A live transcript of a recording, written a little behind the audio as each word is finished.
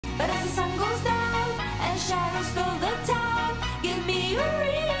But as the sun goes down and shadows fill the town, give me a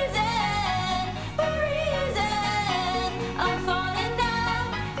reason, I'm falling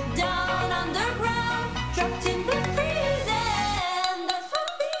down underground, trapped in the freezing, that's what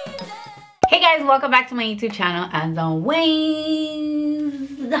reason. Hey guys, welcome back to my YouTube channel. As always,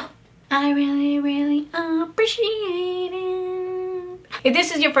 I really appreciate it. If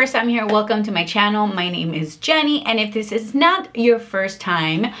this is your first time here, welcome to my channel. My name is Jenny, and if this is not your first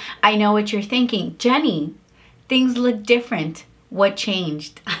time, I know what you're thinking. Jenny, things look different. What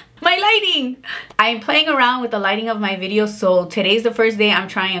changed? My lighting! I'm playing around with the lighting of my videos, so today's the first day I'm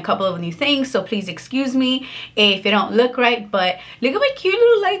trying a couple of new things, so please excuse me if it don't look right, but look at my cute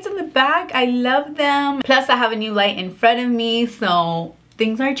little lights in the back. I love them. Plus I have a new light in front of me, so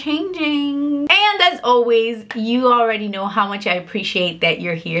things are changing. And as always, you already know how much I appreciate that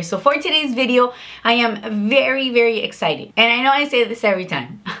you're here. So for today's video, I am very excited. And I know I say this every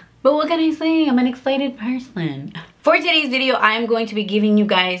time, but what can I say? I'm an excited person. For today's video, I am going to be giving you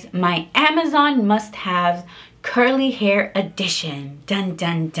guys my Amazon must-haves curly hair edition. Dun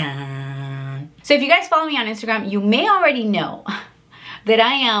dun dun. So if you guys follow me on Instagram, you may already know that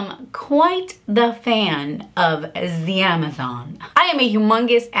I am quite the fan of the Amazon. I am a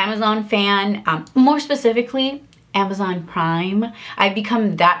humongous Amazon fan, more specifically Amazon Prime. I've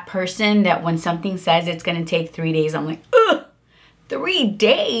become that person that when something says it's gonna take 3 days, I'm like, ugh, 3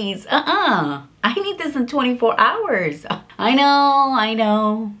 days, I need this in 24 hours. I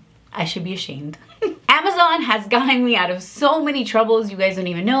know, I should be ashamed. Amazon has gotten me out of so many troubles you guys don't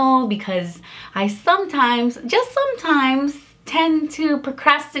even know, because I sometimes, just sometimes, tend to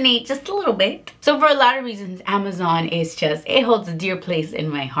procrastinate just a little bit. So for a lot of reasons, Amazon is just, it holds a dear place in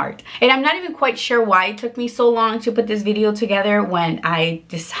my heart. And I'm not even quite sure why it took me so long to put this video together. When I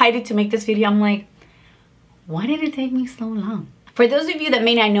decided to make this video, I'm like, why did it take me so long? For those of you that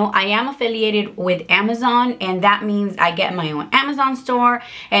may not know, I am affiliated with Amazon, and that means I get my own Amazon store.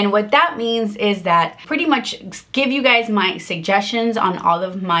 And what that means is that pretty much give you guys my suggestions on all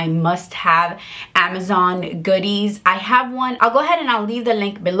of my must-have Amazon goodies. I have one. I'll go ahead and I'll leave the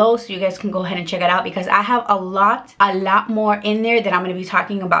link below so you guys can go ahead and check it out, because I have a lot more in there that I'm going to be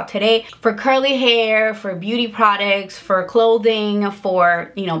talking about today. For curly hair, for beauty products, for clothing,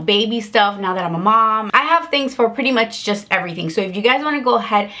 for, you know, baby stuff now that I'm a mom. I have things for pretty much just everything. So if you guys want to go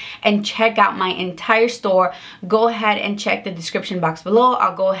ahead and check out my entire store, go ahead and check the description box below.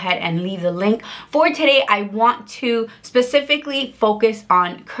 I'll go ahead and leave the link. For today, I want to specifically focus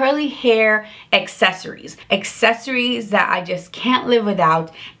on curly hair accessories. Accessories that I just can't live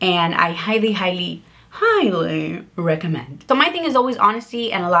without, and I highly recommend. So my thing is always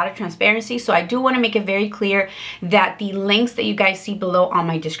honesty and a lot of transparency, so I do want to make it very clear that the links that you guys see below on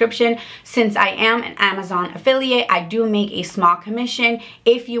my description, since I am an Amazon affiliate, I do make a small commission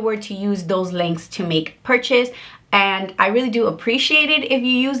if you were to use those links to make purchase. And I really do appreciate it if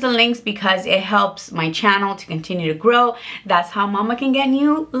you use the links, because it helps my channel to continue to grow. That's how mama can get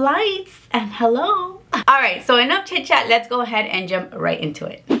new lights. And hello. Alright, so enough chit chat, let's go ahead and jump right into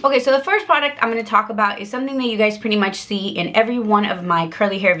it. Okay, so the first product I'm going to talk about is something that you guys pretty much see in every one of my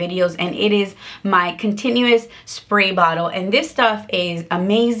curly hair videos, and it is my continuous spray bottle. And this stuff is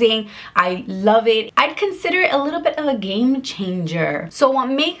amazing. I love it. I'd consider it a little bit of a game changer. So what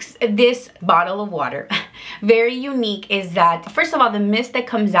makes this bottle of water very unique is that, first of all, the mist that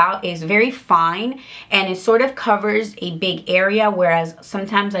comes out is very fine and it sort of covers a big area, whereas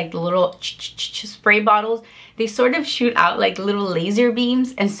sometimes like the little spray bottles, they sort of shoot out like little laser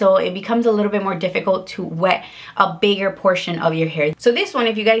beams, and so it becomes a little bit more difficult to wet a bigger portion of your hair. So this one,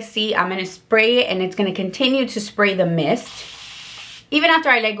 if you guys see, I'm going to spray it and it's going to continue to spray the mist. Even after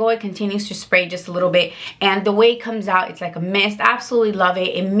I let go, it continues to spray just a little bit, and the way it comes out, it's like a mist. Absolutely love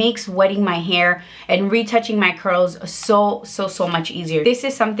it. It makes wetting my hair and retouching my curls so much easier. This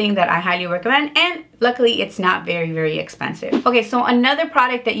is something that I highly recommend, and luckily it's not very expensive. Okay, so another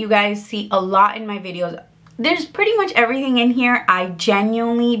product that you guys see a lot in my videos, there's pretty much everything in here I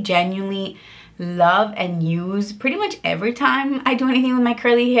genuinely love and use pretty much every time I do anything with my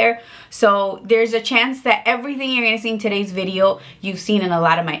curly hair. So there's a chance that everything you're gonna see in today's video you've seen in a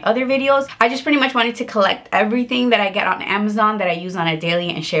lot of my other videos. I just pretty much wanted to collect everything that I get on Amazon that I use on a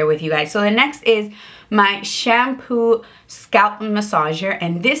daily and share with you guys. So the next is my shampoo scalp massager,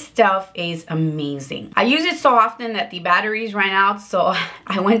 and this stuff is amazing. I use it so often that the batteries ran out, so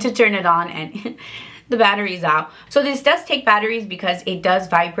I went to turn it on and the battery's out. So this does take batteries because it does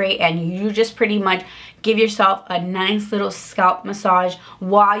vibrate, and you just pretty much give yourself a nice little scalp massage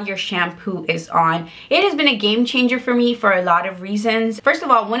while your shampoo is on. It has been a game changer for me for a lot of reasons. First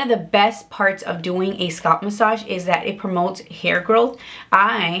of all, one of the best parts of doing a scalp massage is that it promotes hair growth.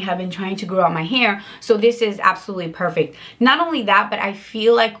 I have been trying to grow out my hair, so this is absolutely perfect. Not only that, but I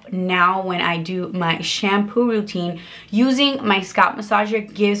feel like now when I do my shampoo routine, using my scalp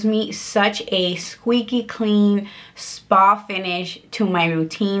massager gives me such a squeaky clean spa finish to my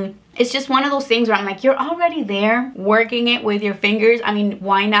routine. It's just one of those things where I'm like, you're already there working it with your fingers. I mean,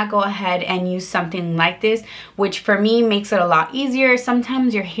 why not go ahead and use something like this, which for me makes it a lot easier.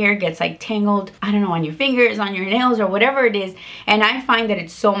 Sometimes your hair gets like tangled, I don't know, on your fingers, on your nails, or whatever it is. And I find that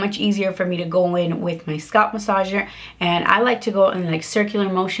it's so much easier for me to go in with my scalp massager. And I like to go in like circular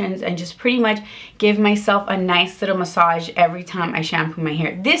motions and just pretty much give myself a nice little massage every time I shampoo my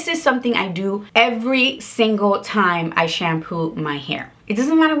hair. This is something I do every single time I shampoo my hair. It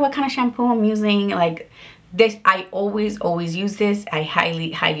doesn't matter what kind of shampoo I'm using, like this, I always use this. I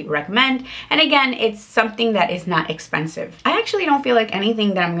highly recommend. And again, it's something that is not expensive. I actually don't feel like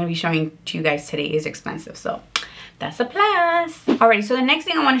anything that I'm going to be showing to you guys today is expensive, so that's a plus. Alrighty, so the next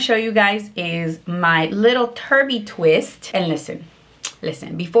thing I want to show you guys is my little Turbie twist. And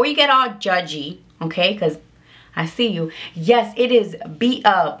listen, before you get all judgy, okay, because I see you. Yes, it is beat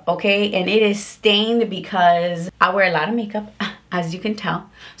up, okay, and it is stained because I wear a lot of makeup, as you can tell.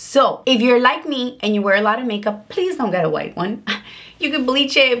 So if you're like me and you wear a lot of makeup, please don't get a white one. You can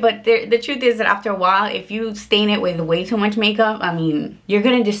bleach it, but the truth is that after a while, if you stain it with way too much makeup, I mean, you're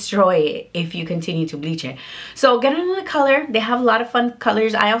gonna destroy it if you continue to bleach it. So get another color. They have a lot of fun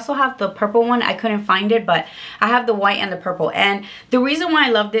colors. I also have the purple one. I couldn't find it, but I have the white and the purple. And the reason why I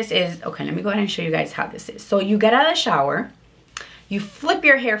love this is, okay, let me go ahead and show you guys how this is. So you get out of the shower, you flip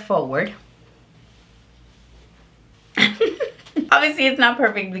your hair forward. Obviously, it's not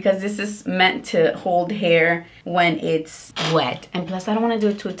perfect because this is meant to hold hair when it's wet. And plus, I don't want to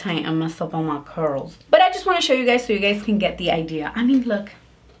do it too tight and mess up on my curls. But I just want to show you guys so you guys can get the idea. I mean, look.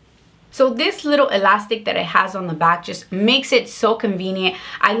 So this little elastic that it has on the back just makes it so convenient.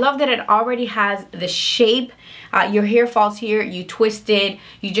 I love that it already has the shape. Your hair falls here, you twist it,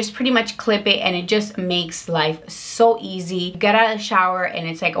 you just pretty much clip it, and it just makes life so easy. Get out of the shower and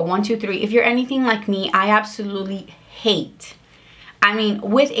it's like a 1, 2, 3. If you're anything like me, I absolutely hate, I mean,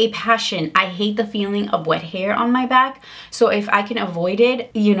 with a passion, I hate the feeling of wet hair on my back. So if I can avoid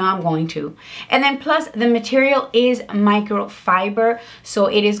it, you know I'm going to. And then plus the material is microfiber. So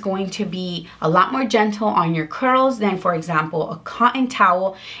it is going to be a lot more gentle on your curls than, for example, a cotton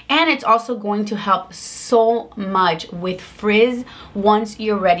towel. And it's also going to help so much with frizz once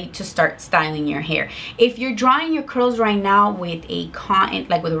you're ready to start styling your hair. If you're drying your curls right now with a cotton,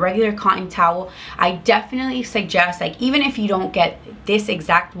 like with a regular cotton towel, I definitely suggest, like even if you don't get this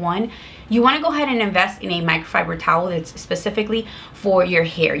exact one, you want to go ahead and invest in a microfiber towel that's specifically for your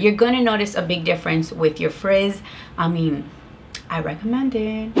hair. You're going to notice a big difference with your frizz. I mean, I recommend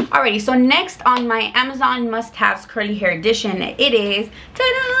it. Alrighty, so next on my Amazon must-haves curly hair edition, it is,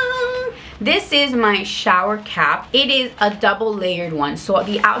 ta-da! This is my shower cap. It is a double layered one. So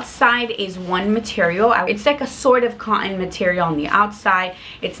the outside is one material. It's like a sort of cotton material on the outside.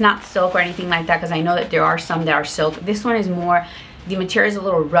 It's not silk or anything like that, because I know that there are some that are silk. This one is more, the material is a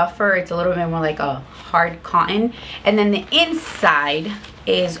little rougher. It's a little bit more like a hard cotton. And then the inside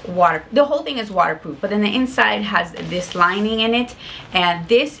is water. The whole thing is waterproof, but then the inside has this lining in it. And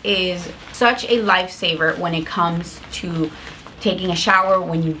this is such a lifesaver when it comes to taking a shower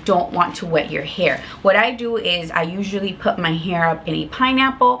when you don't want to wet your hair. What I do is I usually put my hair up in a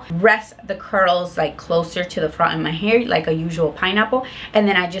pineapple, rest the curls like closer to the front of my hair like a usual pineapple, and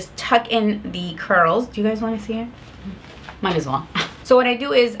then I just tuck in the curls. Do you guys want to see it? Might as well. So what I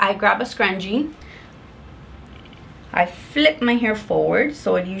do is I grab a scrunchie, I flip my hair forward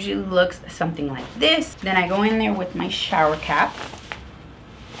so it usually looks something like this. Then I go in there with my shower cap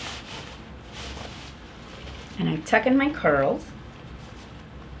and I tuck in my curls.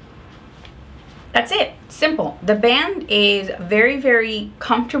 That's it. Simple. The band is very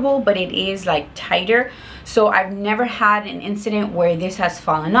comfortable, but it is like tighter. So I've never had an incident where this has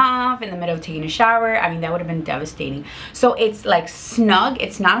fallen off in the middle of taking a shower. I mean, that would have been devastating. So it's like snug.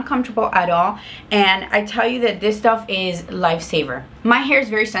 It's not uncomfortable at all. And I tell you that this stuff is lifesaver. My hair is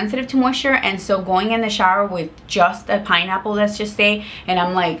very sensitive to moisture, and so going in the shower with just a pineapple, let's just say, and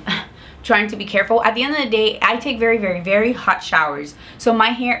I'm like trying to be careful. At the end of the day, I take very hot showers, so my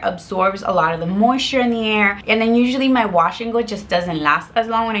hair absorbs a lot of the moisture in the air, and then usually my wash and go just doesn't last as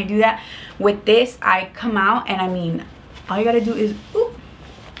long when I do that. With this, I come out and I mean, all you gotta do is pull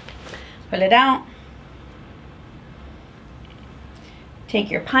it out,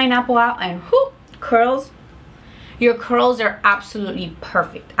 take your pineapple out, and curls, your curls are absolutely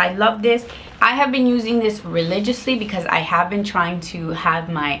perfect. I love this. I have been using this religiously because I have been trying to have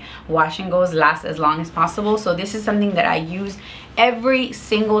my wash and goes last as long as possible. So this is something that I use every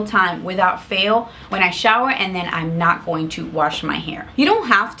single time without fail when I shower, and then I'm not going to wash my hair. You don't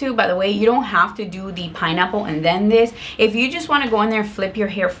have to, by the way, you don't have to do the pineapple and then this. If you just want to go in there, flip your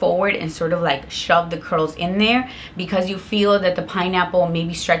hair forward and sort of like shove the curls in there because you feel that the pineapple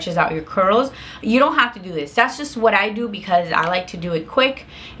maybe stretches out your curls, you don't have to do this. That's just what I do because I like to do it quick,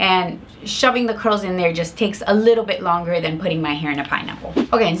 and shoving the curls in there just takes a little bit longer than putting my hair in a pineapple.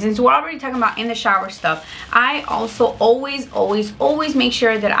 Okay, and since we're already talking about in the shower stuff, I also always make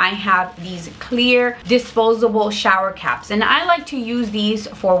sure that I have these clear disposable shower caps, and I like to use these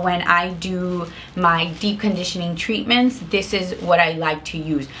for when I do my deep conditioning treatments. This is what I like to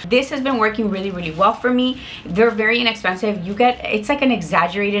use. This has been working really well for me. They're very inexpensive. You get, it's like an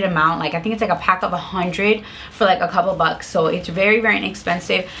exaggerated amount, like I think it's like a pack of 100 for like a couple bucks, so it's very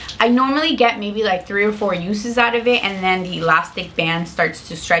inexpensive. I normally get maybe like 3 or 4 uses out of it, and then the elastic band starts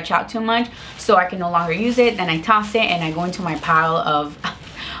to stretch out too much, so I can no longer use it. Then I toss it and I go into my pile of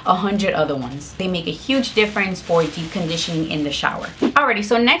 100 other ones. They make a huge difference for deep conditioning in the shower. Alrighty,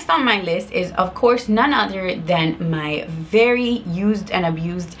 so next on my list is of course none other than my very used and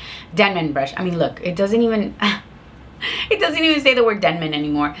abused Denman brush. I mean, look, it doesn't even it doesn't even say the word Denman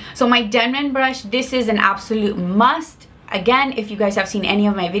anymore. So my Denman brush, this is an absolute must. Again, if you guys have seen any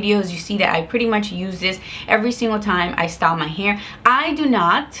of my videos, you see that I pretty much use this every single time I style my hair.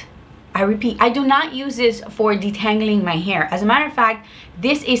 I repeat, I do not use this for detangling my hair. As a matter of fact,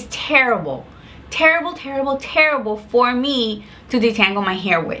 this is terrible for me to detangle my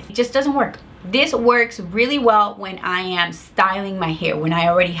hair with. It just doesn't work. This works really well when I am styling my hair, when I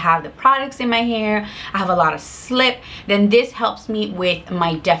already have the products in my hair, I have a lot of slip. Then this helps me with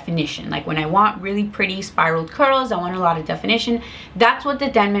my definition. Like when I want really pretty spiraled curls, I want a lot of definition. That's what the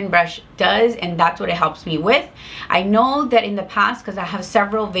Denman brush does, and that's what it helps me with. I know that in the past, because I have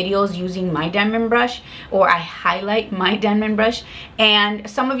several videos using my Denman brush, or I highlight my Denman brush, and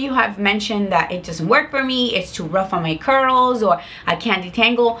some of you have mentioned that it doesn't work for me, it's too rough on my curls, or I can't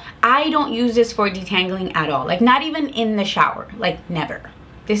detangle. I don't use this for detangling at all, like not even in the shower, like never.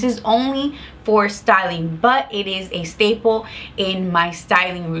 This is only for styling, but it is a staple in my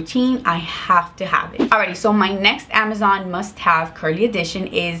styling routine. I have to have it. Alrighty, so my next Amazon must-have curly addition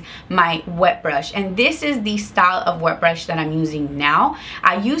is my wet brush, and this is the style of wet brush that I'm using now.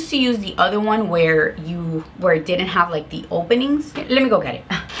 I used to use the other one where it didn't have like the openings. Let me go get it.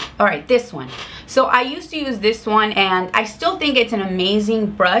 Alright, this one. So I used to use this one, and I still think it's an amazing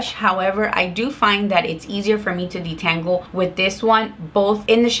brush. However, I do find that it's easier for me to detangle with this one, both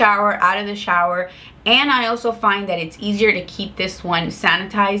in the shower, out of the shower, and I also find that it's easier to keep this one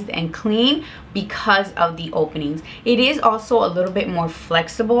sanitized and clean because of the openings. It is also a little bit more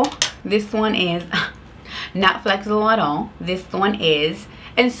flexible. This one is not flexible at all. This one is.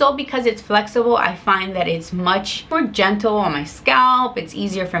 And so because it's flexible, I find that it's much more gentle on my scalp. It's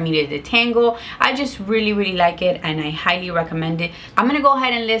easier for me to detangle. I just really like it, and I highly recommend it. I'm gonna go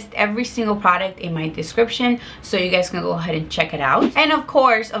ahead and list every single product in my description so you guys can go ahead and check it out. And of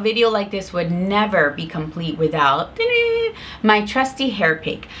course, a video like this would never be complete without my trusty hair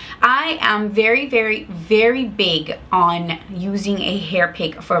pick. I am very big on using a hair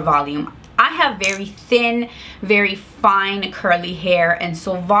pick for volume. I have very thin, very fine curly hair, and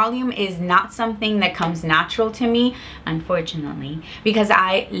so volume is not something that comes natural to me, unfortunately, because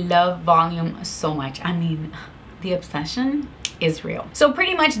I love volume so much. I mean, the obsession is real. So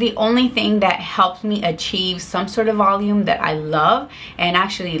pretty much the only thing that helps me achieve some sort of volume that I love, and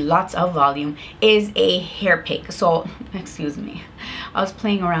actually lots of volume, is a hair pick. So excuse me, I was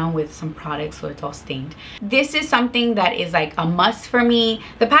playing around with some products so it's all stained. This is something that is like a must for me.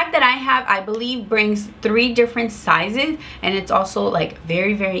 The pack that I have, I believe, brings 3 different sizes, and it's also like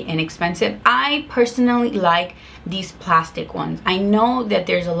very inexpensive. I personally like these plastic ones. I know that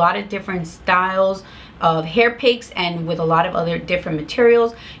there's a lot of different styles of hair picks, and with a lot of other different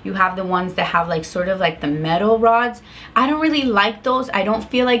materials. You have the ones that have like sort of like the metal rods. I don't really like those. I don't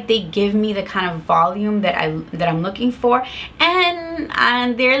feel like they give me the kind of volume that I'm looking for,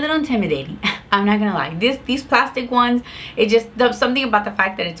 and they're a little intimidating. I'm not gonna lie. These plastic ones, it just, something about the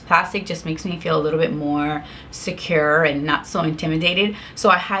fact that it's plastic just makes me feel a little bit more secure and not so intimidated. So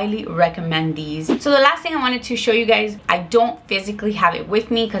I highly recommend these. So the last thing I wanted to show you guys, I don't physically have it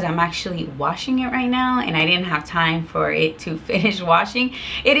with me because I'm actually washing it right now and I didn't have time for it to finish washing.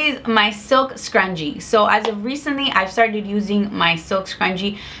 It is my silk scrunchie. So as of recently, I've started using my silk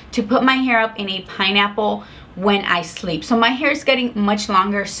scrunchie to put my hair up in a pineapple when I sleep. So my hair is getting much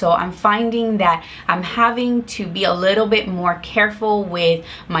longer, so I'm finding that I'm having to be a little bit more careful with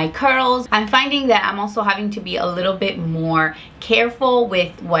my curls. I'm finding that I'm also having to be a little bit more careful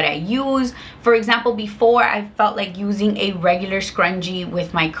with what I use. For example, before I felt like using a regular scrunchie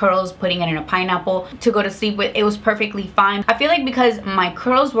with my curls, putting it in a pineapple to go to sleep with, it was perfectly fine. I feel like because my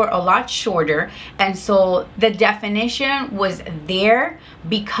curls were a lot shorter, and so the definition was there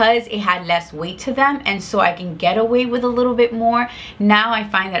because it had less weight to them, and so I can get away with a little bit more. Now I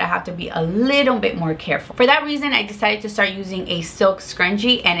find that I have to be a little bit more careful. For that reason, I decided to start using a silk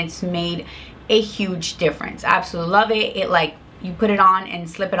scrunchie, and it's made a huge difference. I absolutely love it. It, like, you put it on and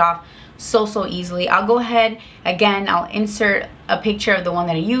slip it off so easily. I'll go ahead again, I'll insert a picture of the one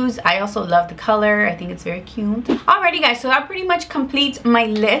that I use. I also love the color. I think it's very cute. Alrighty guys, so that pretty much completes my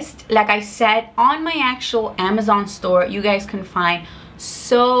list. Like I said, on my actual Amazon store, you guys can find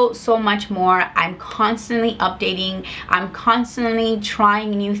so much more. I'm constantly updating. I'm constantly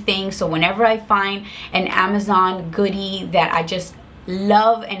trying new things. So whenever I find an Amazon goodie that I just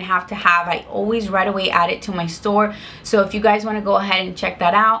love and have to have, I always right away add it to my store. So if you guys want to go ahead and check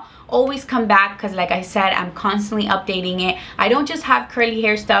that out, always come back, because like I said, I'm constantly updating it. I don't just have curly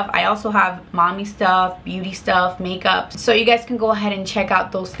hair stuff, I also have mommy stuff, beauty stuff, makeup, so you guys can go ahead and check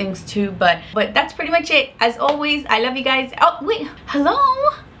out those things too. But that's pretty much it. As always, I love you guys. Oh wait, hello,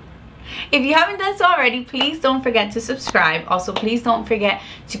 if you haven't done so already, please don't forget to subscribe. Also, please don't forget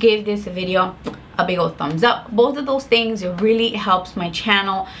to give this video a big old thumbs up. Both of those things, it really helps my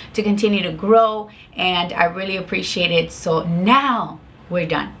channel to continue to grow, and I really appreciate it. So now we're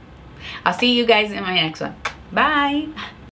done. I'll see you guys in my next one. Bye.